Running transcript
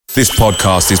This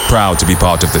podcast is proud to be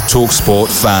part of the TalkSport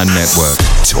Fan Network.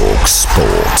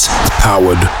 TalkSport.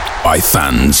 Powered by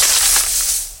fans.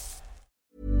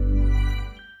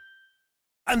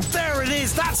 And there it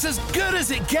is, that's as good as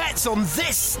it gets on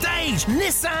this stage.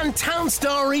 Nissan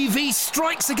Townstar EV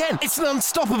strikes again. It's an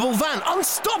unstoppable van,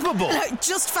 unstoppable.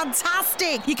 Just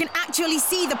fantastic. You can actually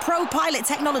see the ProPilot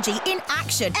technology in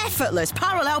action. Effortless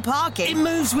parallel parking. It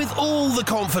moves with all the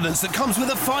confidence that comes with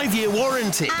a 5-year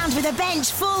warranty. And with a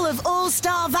bench full of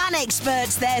all-star van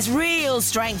experts, there's real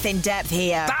strength in depth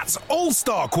here. That's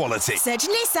all-star quality. Search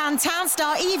Nissan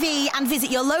Townstar EV and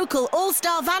visit your local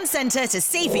all-star van centre to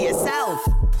see for yourself.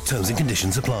 Terms and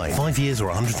conditions apply. 5 years or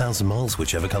 100,000 miles,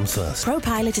 whichever comes first.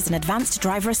 ProPilot is an advanced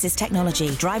driver assist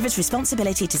technology. Driver's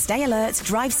responsibility to stay alert,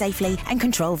 drive safely and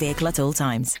control vehicle at all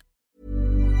times.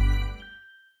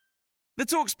 The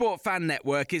TalkSport Fan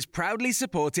Network is proudly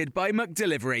supported by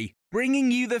McDelivery, bringing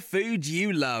you the food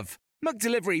you love.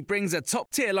 McDelivery brings a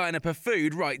top-tier lineup of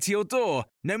food right to your door.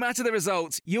 No matter the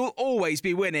result, you'll always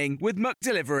be winning with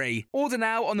McDelivery. Order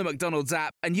now on the McDonald's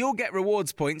app and you'll get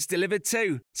rewards points delivered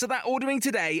too. So that ordering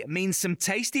today means some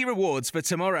tasty rewards for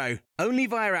tomorrow. Only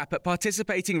via app at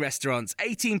participating restaurants.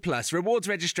 18 plus. Rewards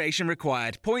registration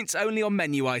required. Points only on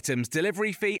menu items.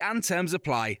 Delivery fee and terms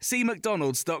apply. See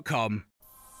mcdonalds.com.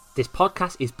 This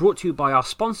podcast is brought to you by our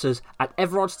sponsors at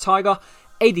Everard's Tiger,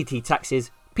 ADT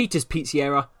Taxes, Peter's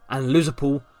Pizzeria and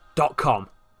loserpool.com.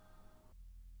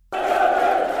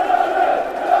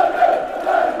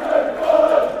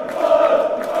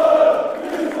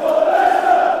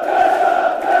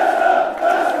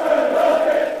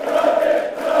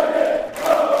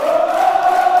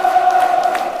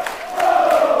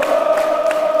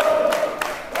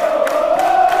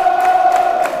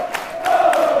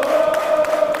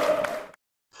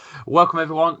 Welcome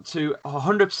everyone to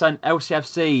 100%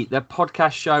 LCFC, the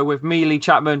podcast show with me, Lee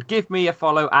Chapman. Give me a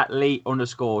follow at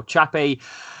Lee_Chappy.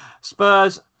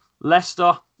 Spurs,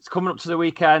 Leicester, it's coming up to the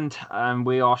weekend and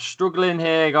we are struggling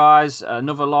here, guys.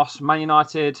 Another loss, Man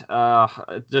United. I'm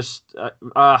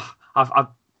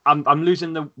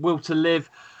losing the will to live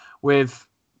with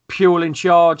Puel in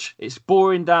charge. It's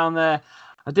boring down there.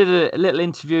 I did a little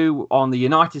interview on the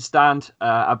United stand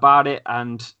about it,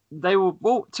 and they were,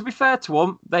 well, to be fair to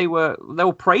them, they were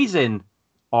praising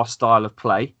our style of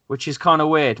play, which is kind of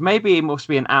weird. Maybe it must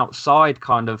be an outside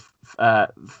kind of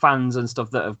fans and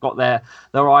stuff that have got their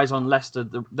eyes on Leicester,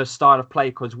 the style of play,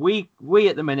 because we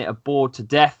at the minute are bored to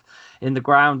death in the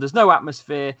ground. There's no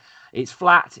atmosphere. It's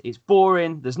flat. It's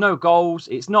boring. There's no goals.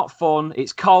 It's not fun.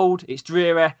 It's cold. It's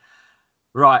dreary.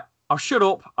 Right. I'll shut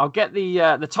up. I'll get the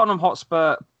Tottenham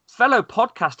Hotspur fellow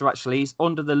podcaster, actually. He's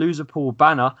under the Loserpool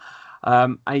banner.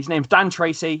 And his name's Dan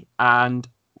Tracy. And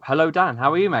hello, Dan.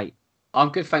 How are you, mate? I'm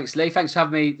good, thanks, Lee. Thanks for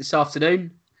having me this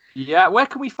afternoon. Yeah, where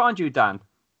can we find you, Dan?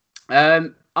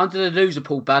 Under the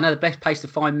Loserpool banner, the best place to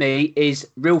find me is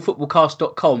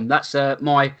realfootballcast.com. That's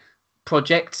my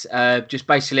project. Just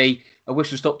basically a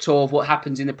whistle-stop tour of what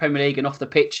happens in the Premier League and off the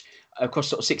pitch across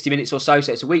sort of 60 minutes or so.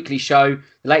 So it's a weekly show.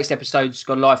 The latest episode's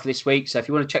gone live for this week. So if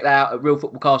you want to check that out at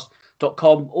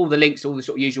realfootballcast.com, all the links to all the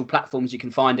sort of usual platforms you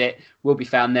can find it will be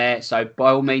found there. So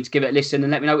by all means, give it a listen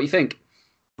and let me know what you think.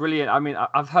 Brilliant. I mean,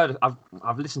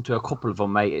 I've listened to a couple of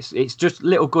them, mate. It's just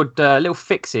little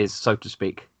fixes, so to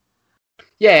speak.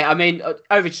 Yeah, I mean,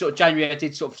 over sort of January, I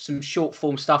did sort of some short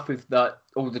form stuff with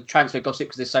all the transfer gossip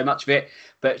because there's so much of it.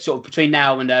 But sort of between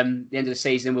now and the end of the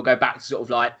season, we'll go back to sort of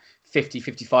like 50,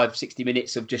 55, 60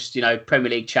 minutes of just, Premier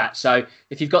League chat. So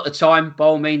if you've got the time, by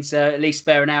all means, at least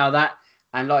spare an hour of that.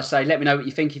 And like I say, let me know what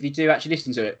you think if you do actually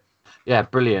listen to it. Yeah,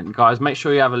 brilliant, guys. Make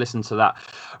sure you have a listen to that.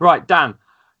 Right, Dan,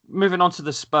 moving on to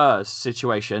the Spurs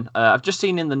situation. I've just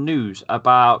seen in the news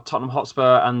about Tottenham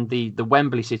Hotspur and the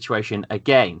Wembley situation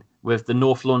again with the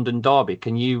North London derby.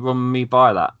 Can you run me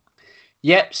by that?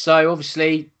 Yep. So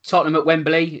obviously Tottenham at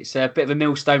Wembley. It's a bit of a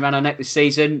millstone around our neck this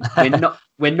season.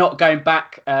 We're not going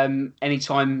back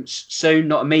anytime soon.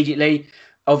 Not immediately.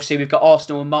 Obviously, we've got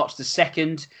Arsenal on March the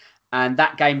 2nd, and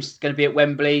that game's going to be at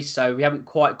Wembley. So we haven't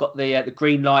quite got the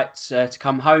green light to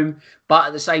come home. But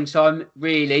at the same time,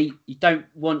 really, you don't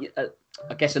want,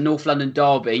 I guess, a North London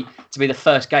derby to be the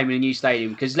first game in a new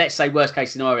stadium. Because let's say worst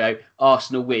case scenario,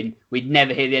 Arsenal win, we'd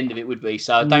never hear the end of it, would we?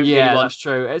 So I don't really want. That's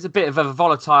true. It's a bit of a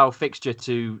volatile fixture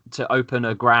to open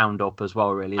a ground up as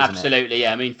well, really, isn't it? Absolutely,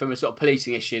 yeah. I mean, from a sort of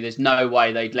policing issue, there's no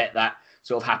way they'd let that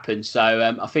sort of happen.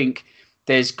 So I think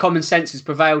there's common sense has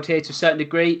prevailed here to a certain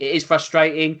degree. It is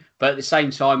frustrating, but at the same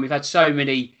time, we've had so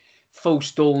many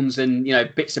false dawns and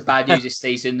bits of bad news this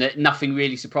season that nothing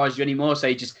really surprises you anymore. So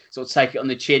you just sort of take it on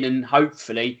the chin and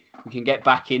hopefully we can get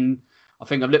back in. I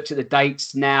think I've looked at the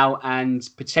dates now and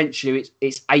potentially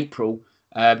it's April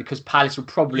because Palace will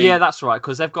probably... Yeah, that's right,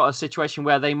 because they've got a situation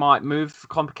where they might move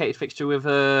complicated fixture with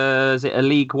is it a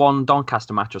League One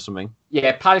Doncaster match or something?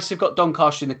 Yeah, Palace have got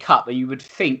Doncaster in the Cup, but you would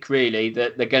think, really,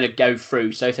 that they're going to go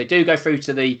through. So if they do go through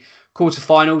to the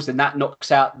quarterfinals, then that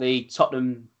knocks out the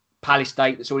Tottenham Palace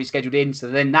date that's already scheduled in. So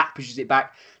then that pushes it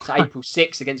back to April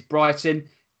 6th against Brighton.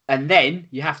 And then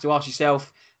you have to ask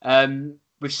yourself,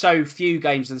 with so few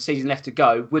games of the season left to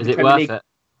go, would the Premier League... It?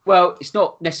 Well, it's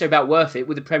not necessarily about worth it.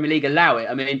 Would the Premier League allow it?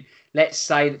 I mean, let's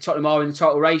say that Tottenham are in the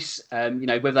title race.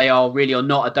 Whether they are really or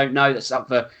not, I don't know. That's up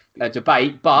for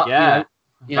debate. But yeah,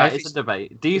 it's a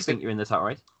debate. Do you think you're in the title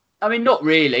race? I mean, not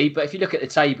really. But if you look at the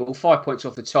table, 5 points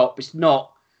off the top, it's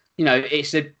not.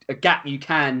 It's a gap you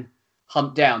can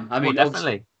hunt down. I mean,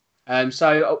 definitely.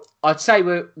 So I'd say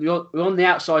we're on the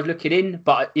outside looking in.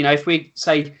 But if we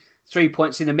say 3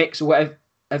 points in the mix or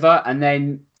whatever, and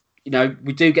then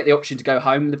we do get the option to go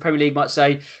home, the Premier League might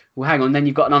say, well, hang on, then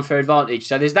you've got an unfair advantage.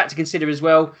 So there's that to consider as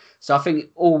well. So I think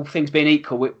all things being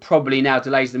equal, it probably now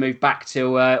delays the move back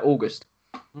till August.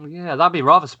 Well, yeah, that'd be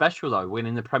rather special, though,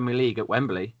 winning the Premier League at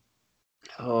Wembley.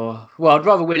 Oh, well, I'd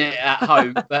rather win it at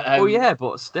home. But, oh, yeah,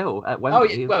 but still, at Wembley.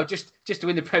 Oh, yeah, well, just to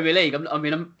win the Premier League.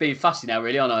 I'm being fussy now,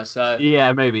 really, aren't I? So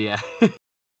yeah, maybe, yeah.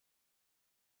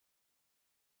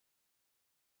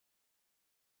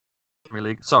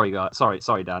 Really, sorry, guys.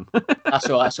 Sorry, Dan. That's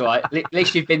all right. At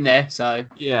least you've been there, so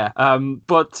yeah.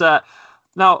 But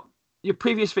now your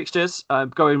previous fixtures,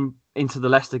 going into the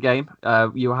Leicester game,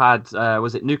 you had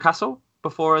was it Newcastle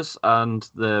before us and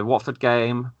the Watford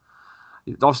game?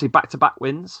 Obviously, back-to-back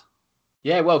wins.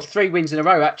 Yeah, well, 3 wins in a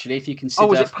row actually. If you consider. Oh,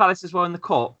 was it Palace as well in the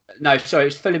cup? No, sorry, it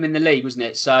was Fulham in the league, wasn't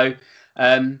it? So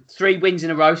 3 wins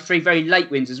in a row, 3 very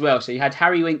late wins as well. So you had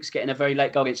Harry Winks getting a very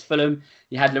late goal against Fulham.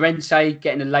 You had Llorente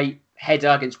getting a late header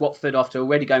against Watford after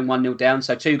already going 1-0 down.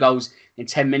 So 2 goals in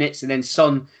 10 minutes. And then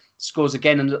Son scores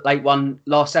again and late one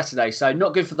last Saturday. So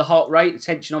not good for the heart rate. The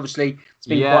tension obviously has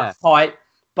been quite high.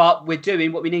 But we're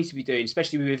doing what we need to be doing,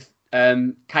 especially with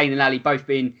Kane and Ali both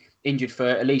being injured for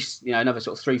at least another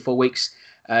sort of 3-4 weeks,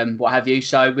 what have you.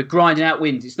 So we're grinding out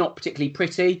wins. It's not particularly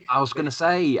pretty. I was going to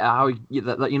say how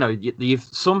you've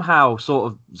somehow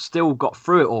sort of still got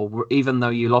through it all, even though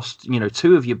you lost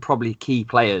 2 of your probably key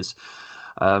players.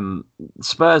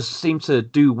 Spurs seem to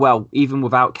do well even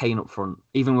without Kane up front,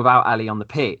 even without Ali on the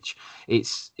pitch.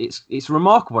 It's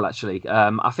remarkable actually.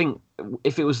 I think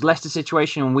if it was Leicester's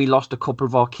situation and we lost a couple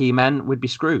of our key men, we'd be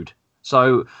screwed.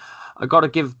 So I got to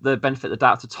give the benefit of the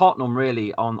doubt to Tottenham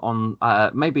really on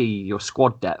maybe your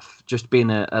squad depth just being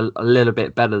a little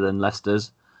bit better than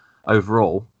Leicester's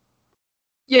overall.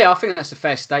 Yeah, I think that's a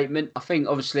fair statement. I think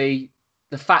obviously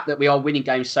the fact that we are winning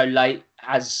games so late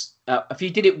has. If you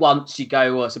did it once, you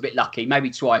go, well, it's a bit lucky, maybe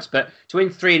twice. But to win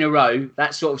 3 in a row,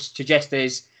 that sort of suggests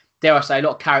there's, dare I say, a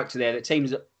lot of character there. That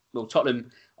teams,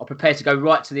 Tottenham, are prepared to go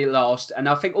right to the last. And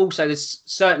I think also there's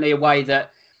certainly a way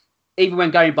that even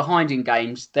when going behind in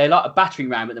games, they're like a battering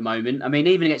ram at the moment. I mean,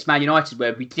 even against Man United,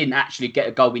 where we didn't actually get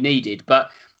a goal we needed, but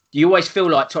you always feel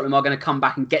like Tottenham are going to come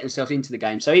back and get themselves into the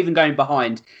game. So even going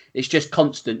behind, it's just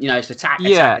constant. It's attack.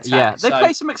 Yeah. They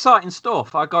play some exciting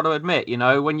stuff. I got to admit.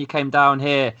 When you came down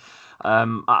here.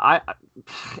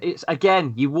 It's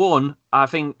again. You won. I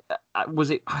think. Was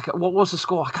it? What was the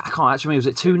score? I can't actually remember.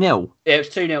 Was it 2-0? Yeah, it was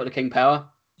 2-0 to King Power.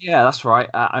 Yeah, that's right.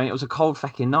 It was a cold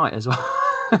fucking night as well.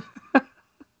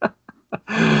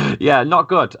 Yeah, not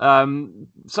good.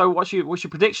 So, what's your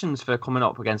predictions for coming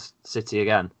up against City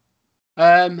again?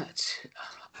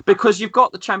 Because you've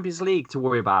got the Champions League to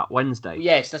worry about Wednesday.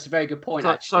 Yes, that's a very good point.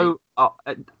 So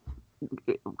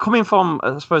coming from,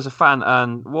 I suppose, a fan,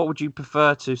 and what would you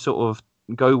prefer to sort of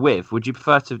go with? Would you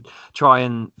prefer to try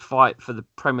and fight for the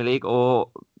Premier League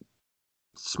or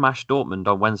smash Dortmund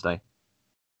on Wednesday?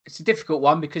 It's a difficult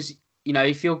one because,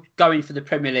 if you're going for the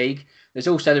Premier League, there's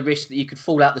also the risk that you could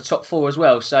fall out the top 4 as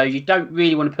well. So you don't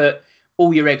really want to put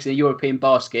all your eggs in the European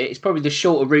basket. It's probably the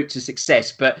shorter route to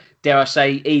success, but dare I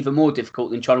say, even more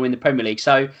difficult than trying to win the Premier League.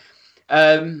 So,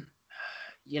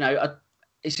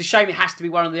 it's a shame it has to be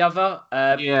one or the other.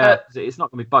 It's not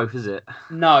going to be both, is it?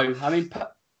 No, I mean,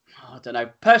 I don't know.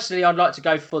 Personally, I'd like to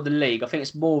go for the league. I think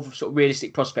it's more of a sort of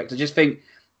realistic prospect. I just think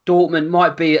Dortmund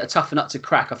might be a tougher nut to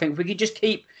crack. I think if we could just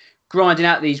keep grinding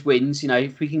out these wins,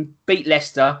 if we can beat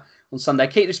Leicester on Sunday,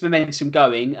 keep this momentum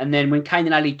going, and then when Kane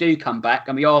and Ali do come back,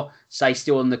 and we are, say,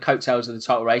 still on the coattails of the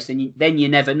title race, then you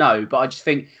never know. But I just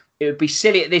think it would be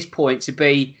silly at this point to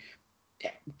be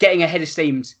getting a head of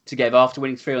steam together after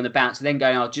winning 3 on the bounce and then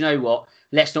going, do you know what?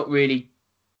 Let's not really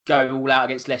go all out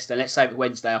against Leicester. Let's save it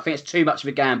Wednesday. I think it's too much of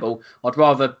a gamble. I'd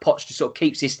rather Poch just sort of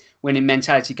keeps this winning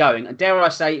mentality going. And dare I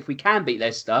say, if we can beat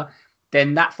Leicester,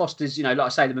 then that fosters, like I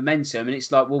say, the momentum. And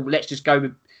it's like, well, let's just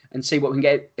go and see what we can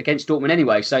get against Dortmund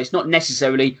anyway. So it's not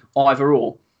necessarily either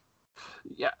or.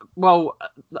 Yeah, well,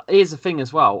 here's the thing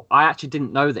as well. I actually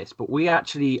didn't know this, but we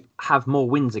actually have more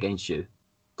wins against you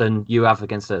than you have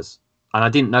against us. And I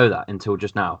didn't know that until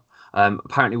just now.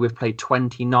 Apparently, we've played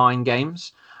 29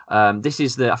 games. I think this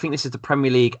is the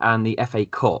Premier League and the FA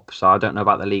Cup. So I don't know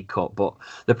about the League Cup, but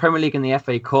the Premier League and the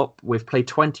FA Cup, we've played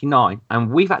 29,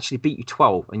 and we've actually beat you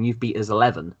 12, and you've beat us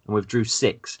 11, and we've drew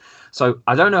 6. So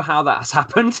I don't know how that has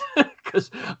happened, because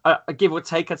give or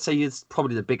take, I'd say it's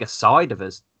probably the biggest side of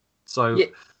us. So, yeah.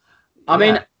 I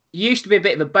mean, you used to be a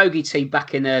bit of a bogey team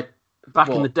back in the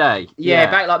day. Yeah,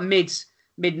 back like mid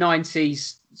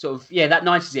 90s, sort of. Yeah, that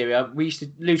 90s area. We used to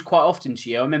lose quite often to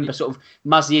you. I remember sort of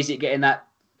Muzzy Izzet getting that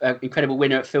incredible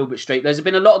winner at Filbert Street. There's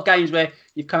been a lot of games where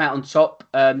you've come out on top.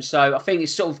 So I think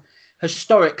it's sort of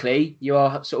historically you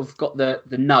are sort of got the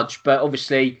nudge, but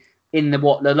obviously in the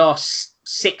last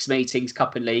 6 meetings,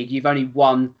 Cup and League, you've only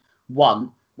won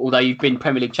one. Although you've been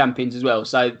Premier League champions as well,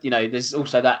 so there's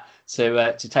also that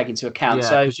to take into account. Yeah,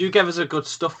 so because you gave us a good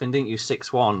stuffing, didn't you?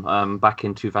 6-1 back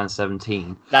in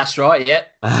 2017. That's right, yeah.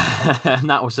 And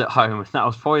that was at home. That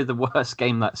was probably the worst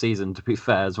game that season, to be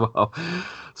fair, as well.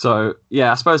 So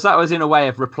yeah, I suppose that was in a way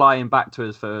of replying back to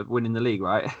us for winning the league,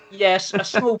 right? Yes, a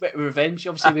small bit of revenge.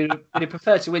 Obviously, we'd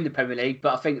prefer to win the Premier League,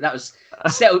 but I think that was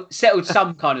settled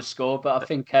some kind of score. But I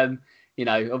think.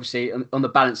 Obviously on the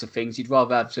balance of things, you'd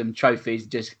rather have some trophies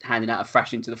just handing out a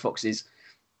thrashing to the Foxes.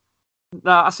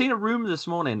 Now, I've seen a rumour this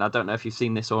morning. I don't know if you've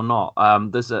seen this or not.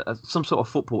 There's some sort of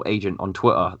football agent on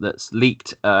Twitter that's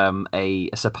leaked a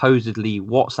supposedly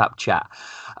WhatsApp chat.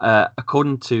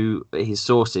 According to his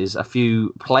sources, a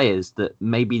few players that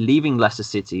may be leaving Leicester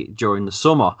City during the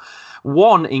summer.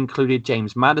 One included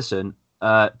James Maddison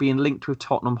being linked with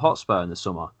Tottenham Hotspur in the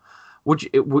summer. Would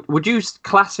you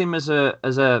class him as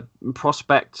a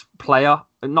prospect player,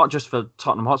 not just for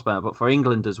Tottenham Hotspur, but for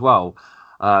England as well?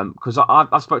 Because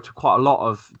I've spoke to quite a lot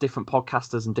of different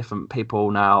podcasters and different people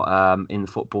now in the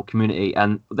football community,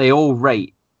 and they all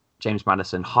rate James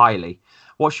Maddison highly.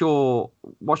 What's your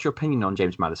opinion on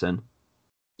James Maddison?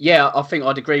 Yeah, I think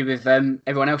I'd agree with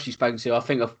everyone else you've spoken to. I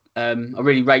think I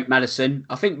really rate Maddison.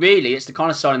 I think really it's the kind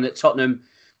of signing that Tottenham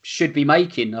should be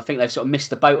making. I think they've sort of missed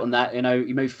the boat on that.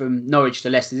 He moved from Norwich to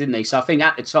Leicester, didn't he? So I think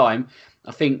at the time,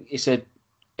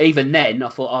 even then, I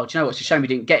thought, do you know what? It's a shame we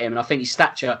didn't get him. And I think his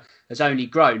stature has only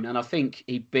grown. And I think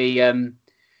he'd be,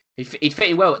 he'd fit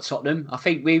in well at Tottenham. I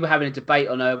think we were having a debate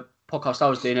on a podcast I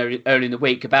was doing early in the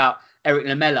week about Eric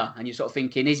Lamela. And you're sort of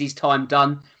thinking, is his time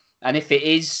done? And if it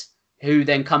is, who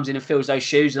then comes in and fills those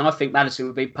shoes? And I think Maddison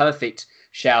would be a perfect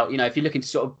shout. If you're looking to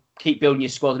sort of keep building your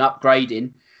squad and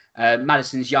upgrading,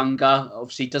 Maddison's younger,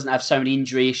 obviously doesn't have so many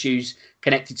injury issues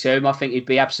connected to him. I think he'd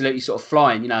be absolutely sort of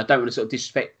flying. I don't want to sort of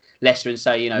disrespect Leicester and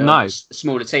say, no. A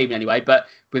smaller team anyway, but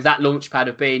with that launch pad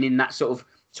of being in that sort of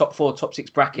top 4, top 6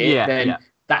 bracket,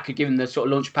 that could give him the sort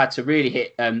of launch pad to really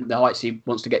hit the heights he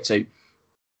wants to get to.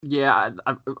 Yeah,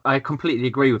 I completely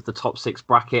agree with the top 6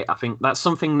 bracket. I think that's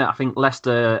something that I think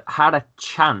Leicester had a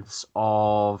chance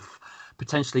of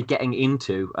potentially getting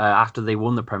into after they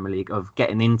won the Premier League, of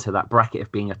getting into that bracket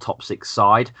of being a top 6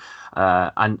 side.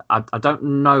 And I don't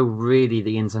know really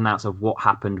the ins and outs of what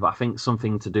happened, but I think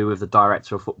something to do with the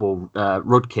director of football,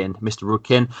 Mr.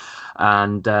 Rudkin,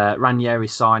 and Ranieri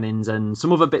signings and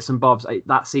some other bits and bobs.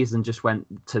 That season just went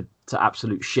to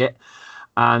absolute shit.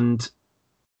 And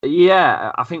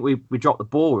yeah, I think we dropped the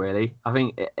ball, really. I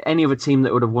think any other team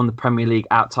that would have won the Premier League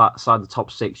outside the top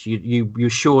 6, you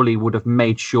surely would have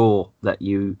made sure that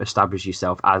you established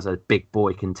yourself as a big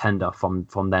boy contender from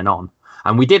then on.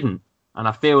 And we didn't. And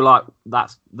I feel like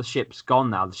the ship's gone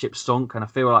now. The ship's sunk. And I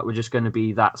feel like we're just going to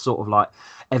be that sort of like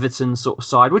Everton sort of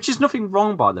side, which is nothing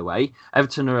wrong, by the way.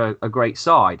 Everton are a great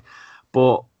side.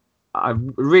 But I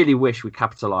really wish we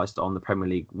capitalised on the Premier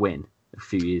League win a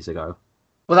few years ago.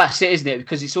 Well, that's it, isn't it?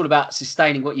 Because it's all about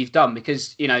sustaining what you've done.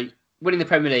 Because, winning the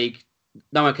Premier League,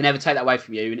 no one can ever take that away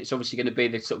from you. And it's obviously going to be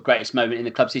the sort of greatest moment in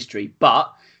the club's history.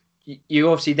 But you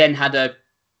obviously then had a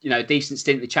decent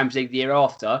stint in the Champions League the year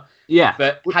after. Yeah.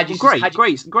 But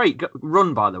great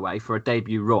run, by the way, for a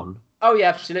debut run. Oh, yeah,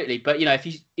 absolutely. But,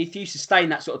 if you sustain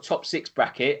that sort of top 6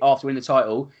 bracket after winning the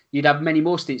title, you'd have many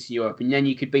more stints in Europe. And then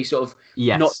you could be sort of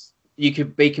you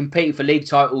could be competing for league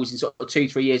titles in sort of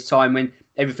 2-3 years' time when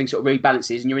everything sort of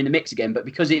rebalances and you're in the mix again. But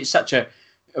because it's such a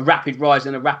rapid rise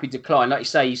and a rapid decline, like you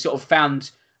say, you sort of found,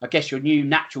 I guess, your new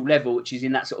natural level, which is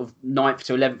in that sort of 9th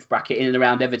to 11th bracket in and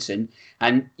around Everton,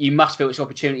 and you must feel it's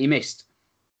opportunity missed.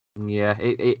 Yeah,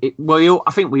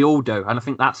 I think we all do, and I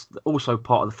think that's also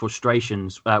part of the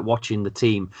frustrations watching the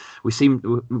team. We've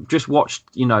just watched,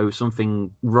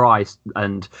 something rise,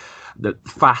 and the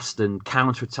fast and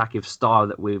counter-attacking style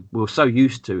that we're so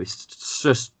used to. It's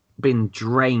just been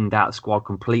drained out of the squad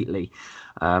completely.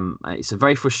 It's a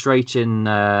very frustrating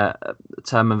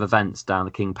term of events down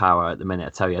the King Power at the minute.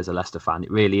 I tell you, as a Leicester fan,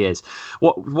 it really is.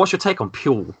 What's your take on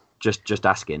Puel? Just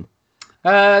asking.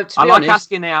 I like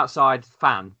asking the outside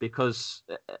fan, because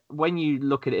when you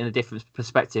look at it in a different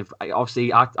perspective,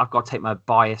 obviously I've got to take my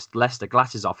biased Leicester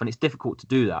glasses off, and it's difficult to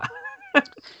do that.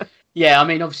 Yeah, I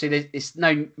mean, obviously there's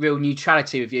no real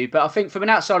neutrality with you, but I think from an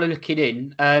outsider looking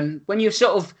in, when you're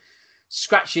sort of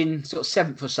scratching sort of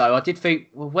seventh or so, I did think,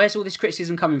 well, where's all this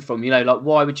criticism coming from?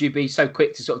 Why would you be so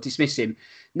quick to sort of dismiss him?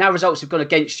 Now results have gone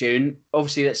against you, and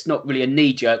obviously that's not really a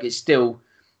knee jerk. It's still,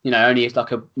 only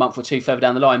like a month or two further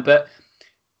down the line, but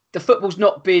the football's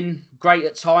not been great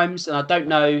at times, and I don't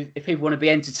know if people want to be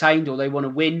entertained or they want to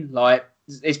win.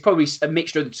 It's probably a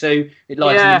mixture of the two. It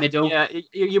lies in the middle. Yeah,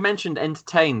 you mentioned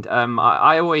entertained.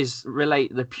 I always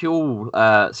relate the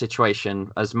Puel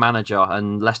situation as manager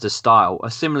and Leicester's style are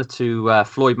similar to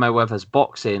Floyd Mayweather's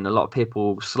boxing. A lot of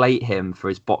people slate him for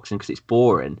his boxing because it's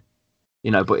boring.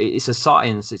 But it's a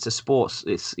science, it's a sports,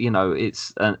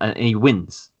 and he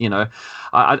wins.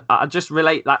 I just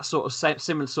relate that sort of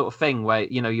similar sort of thing where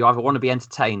you either want to be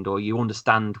entertained or you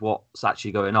understand what's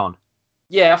actually going on.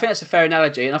 Yeah, I think that's a fair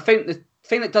analogy, and I think the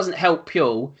thing that doesn't help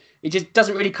Puel, it just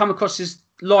doesn't really come across as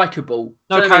likeable.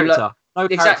 No character. No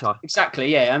character.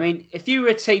 Exactly. Yeah. I mean, if you were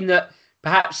a team that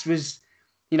perhaps was,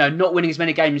 not winning as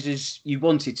many games as you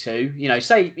wanted to,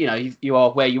 say, you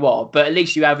are where you are, but at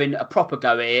least you're having a proper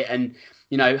go at it and,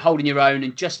 holding your own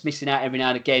and just missing out every now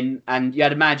and again. And you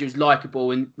had a manager who was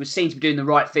likeable and was seen to be doing the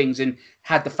right things and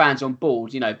had the fans on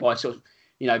board, by sort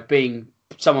of, being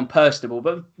someone personable.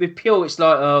 But with Puel, it's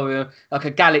like, like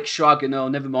a Gallic shrug and,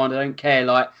 never mind, I don't care.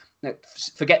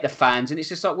 Forget the fans. And it's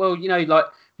just like, well,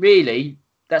 really,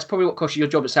 that's probably what cost you your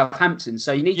job at Southampton.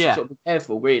 So you need to sort of be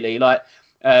careful, really. I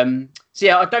don't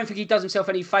think he does himself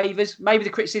any favours. Maybe the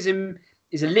criticism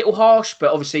is a little harsh, but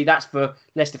obviously that's for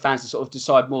Leicester fans to sort of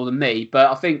decide more than me. But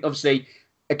I think, obviously,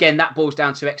 again, that boils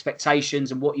down to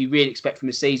expectations and what you really expect from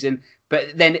the season.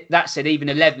 But then that said, even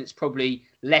 11th is probably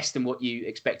less than what you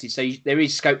expected. So there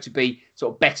is scope to be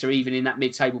sort of better even in that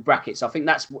mid-table bracket. So I think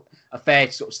that's a fair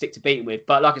sort of stick to beating with.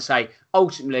 But like I say,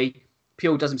 ultimately,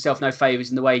 Puel does himself no favours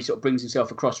in the way he sort of brings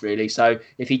himself across, really. So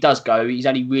if he does go, he's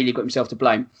only really got himself to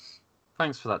blame.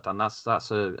 Thanks for that, Dan.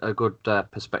 That's a good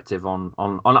perspective on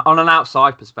an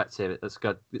outside perspective. That's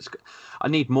good. I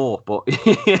need more, but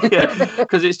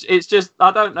because it's just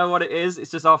I don't know what it is. It's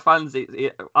just our fans.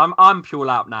 I'm Puel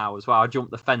out now as well. I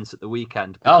jumped the fence at the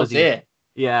weekend. Oh dear.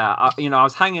 I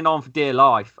was hanging on for dear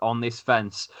life on this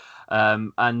fence.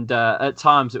 And at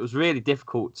times it was really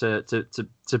difficult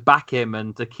to back him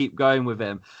and to keep going with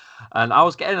him. And I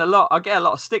get a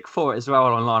lot of stick for it as well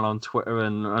online on Twitter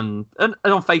and on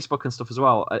Facebook and stuff as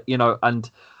well.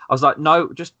 And I was like,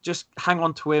 no, just hang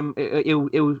on to him.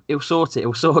 He'll sort it.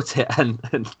 He'll sort it. And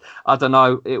I don't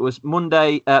know. It was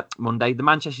Monday, the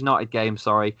Manchester United game.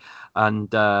 Sorry.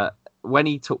 And when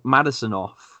he took Maddison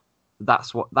off,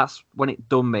 that's when it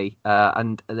done me.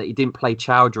 And that he didn't play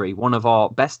Chowdhury, one of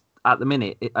our best at the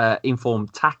minute,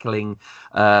 informed tackling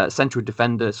central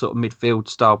defender, sort of midfield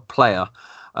style player.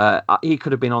 He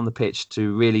could have been on the pitch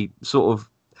to really sort of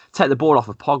take the ball off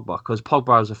of Pogba, because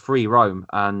Pogba was a free roam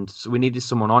and so we needed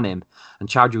someone on him, and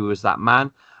Chowdhury was that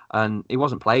man, and he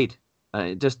wasn't played.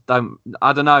 I don't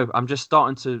know. I'm just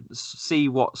starting to see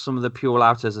what some of the Puel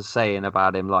outers are saying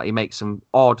about him. Like, he makes some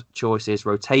odd choices,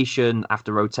 rotation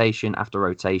after rotation after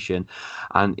rotation,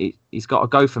 and he's got to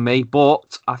go for me.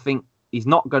 But I think he's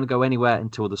not going to go anywhere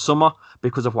until the summer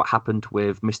because of what happened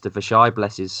with Mr. Vichai,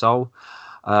 bless his soul.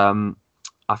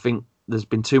 I think there's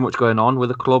been too much going on with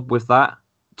the club with that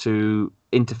to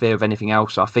interfere with anything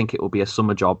else. So I think it will be a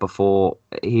summer job before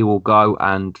he will go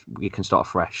and we can start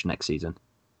fresh next season.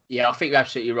 Yeah, I think you're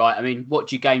absolutely right. I mean, what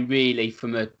do you gain really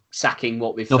from a sacking?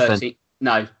 What with Nothing. 30?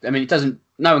 No, I mean, it doesn't.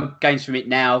 No one gains from it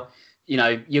now.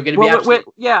 You're going to be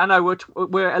absolutely... I know. We're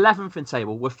 11th in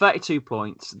table. We're 32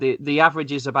 points. The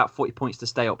average is about 40 points to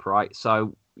stay upright.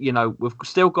 So, we've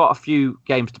still got a few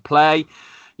games to play.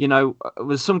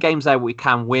 There's some games there we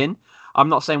can win. I'm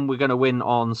not saying we're going to win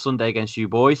on Sunday against you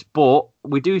boys, but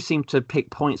we do seem to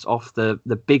pick points off the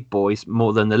big boys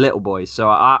more than the little boys. So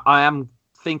I am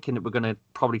thinking that we're going to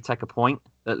probably take a point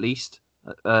at least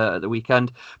at the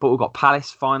weekend. But we've got Palace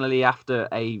finally after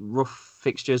a rough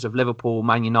fixtures of Liverpool,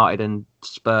 Man United and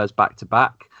Spurs back to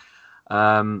back.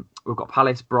 We've got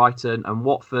Palace, Brighton and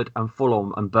Watford and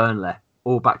Fulham and Burnley.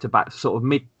 all back-to-back sort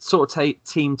of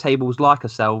team tables like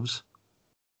ourselves.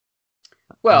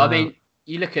 Well, I mean,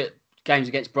 you look at games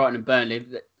against Brighton and Burnley.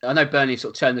 I know Burnley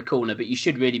sort of turned the corner, but you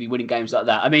should really be winning games like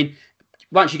that. I mean,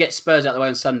 once you get Spurs out of the way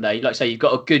on Sunday, like I say, you've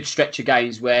got a good stretch of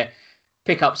games where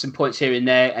pick up some points here and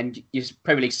there, and your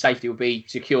Premier League safety will be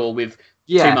secure with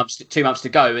 2 months to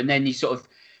go. And then you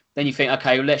think,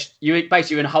 okay, well, you're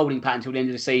basically in a holding pattern until the end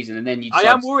of the season, and then I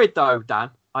am worried though,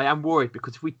 Dan. I am worried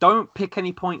because if we don't pick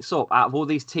any points up out of all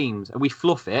these teams and we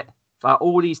fluff it, for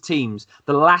all these teams,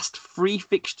 the last 3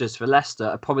 fixtures for Leicester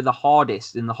are probably the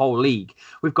hardest in the whole league.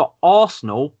 We've got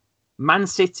Arsenal, Man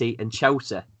City and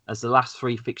Chelsea as the last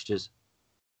 3 fixtures.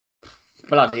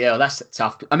 Bloody hell, that's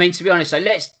tough. I mean, to be honest, so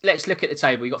let's look at the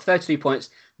table. You've got 32 points.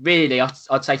 Really,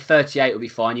 I'd say 38 will be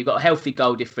fine. You've got a healthy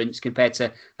goal difference compared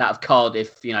to that of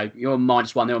Cardiff. You know, you're on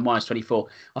 -1, they're on -24.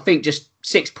 I think just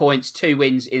 6 points, 2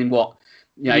 wins in what?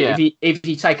 You know, if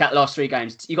you take out the last 3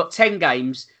 games, you've got 10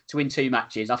 games to win 2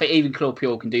 matches. I think even Claude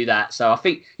Puel can do that. So I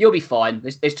think you'll be fine.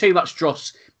 There's too much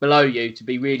dross below you to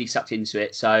be really sucked into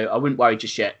it. So I wouldn't worry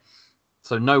just yet.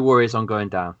 So no worries on going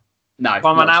down. No.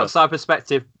 From an outside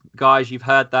perspective, guys, you've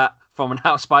heard that from an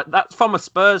outside. That's from a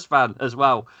Spurs fan as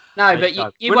well. No, but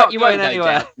you won't go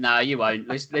anywhere. No, you won't.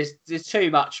 There's too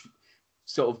much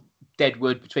sort of dead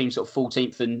wood between sort of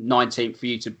 14th and 19th for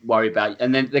you to worry about.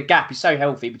 And then the gap is so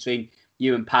healthy between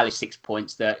you and Palace, 6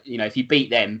 points, that, you know, if you beat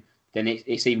them, then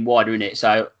it's even wider, isn't it? So,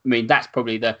 I mean, that's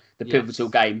probably the pivotal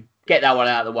game. Get that one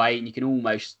out of the way and you can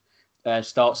almost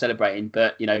start celebrating.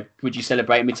 But, you know, would you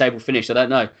celebrate a mid-table finish? I don't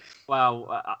know.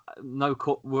 Well, no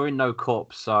cup. We're in no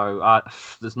cup, so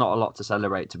there's not a lot to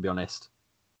celebrate, to be honest.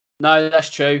 No,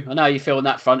 that's true. I know you feel on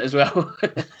that front as well.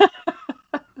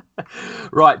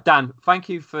 Right, Dan, thank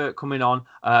you for coming on.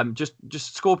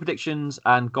 Just score predictions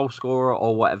and goal scorer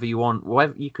or whatever you want.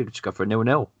 Whatever, you could just go for a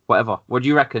 0-0, whatever. What do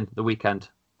you reckon the weekend?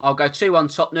 I'll go 2-1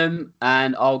 Tottenham,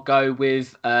 and I'll go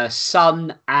with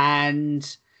Son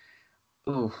and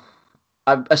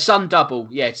a Son double.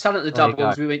 Yeah, Son at the double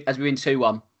as we win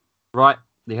 2-1. Right,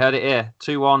 you heard it here.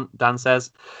 2-1, Dan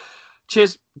says.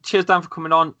 Cheers, Dan, for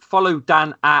coming on. Follow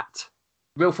Dan at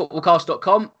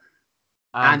realfootballcast.com.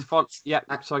 And follow,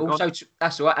 that's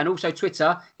all right. And also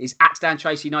Twitter is at Dan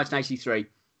Tracy 1983.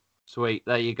 Sweet,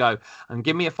 there you go. And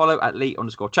give me a follow at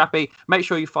Lee_Chappie. Make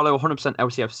sure you follow 100%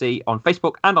 LCFC on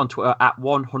Facebook and on Twitter at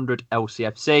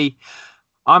 100LCFC.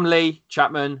 I'm Lee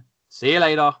Chapman. See you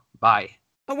later. Bye.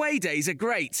 Away days are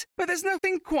great, but there's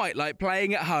nothing quite like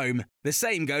playing at home. The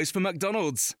same goes for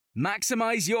McDonald's.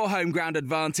 Maximise your home ground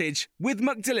advantage with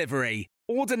McDelivery.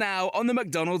 Order now on the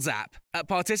McDonald's app. At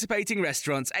participating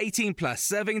restaurants, 18 plus,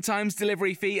 serving times,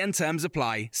 delivery fee and terms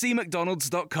apply. See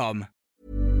mcdonalds.com.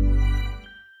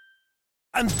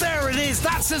 And there it is,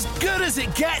 that's as good as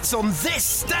it gets on this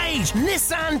stage.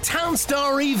 Nissan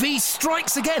Townstar EV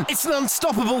strikes again. It's an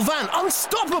unstoppable van,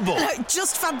 unstoppable.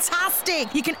 Just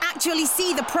fantastic. You can actually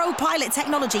see the ProPilot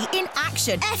technology in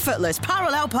action. Effortless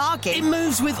parallel parking. It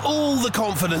moves with all the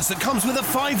confidence that comes with a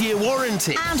 5-year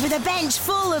warranty. And with a bench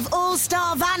full of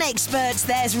all-star van experts,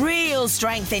 there's real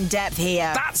strength in depth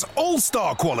here. That's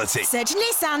all-star quality. Search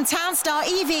Nissan Townstar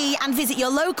EV and visit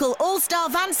your local all-star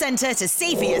van centre to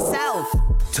see for yourself.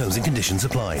 Terms and conditions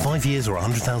apply. 5 years or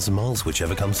 100,000 miles,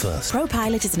 whichever comes first.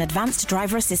 ProPilot is an advanced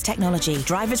driver assist technology.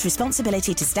 Driver's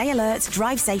responsibility to stay alert,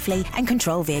 drive safely, and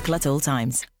control vehicle at all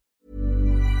times.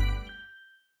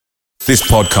 This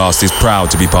podcast is proud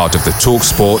to be part of the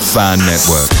TalkSport Fan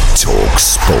Network.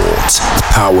 TalkSport.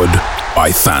 Powered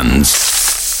by fans.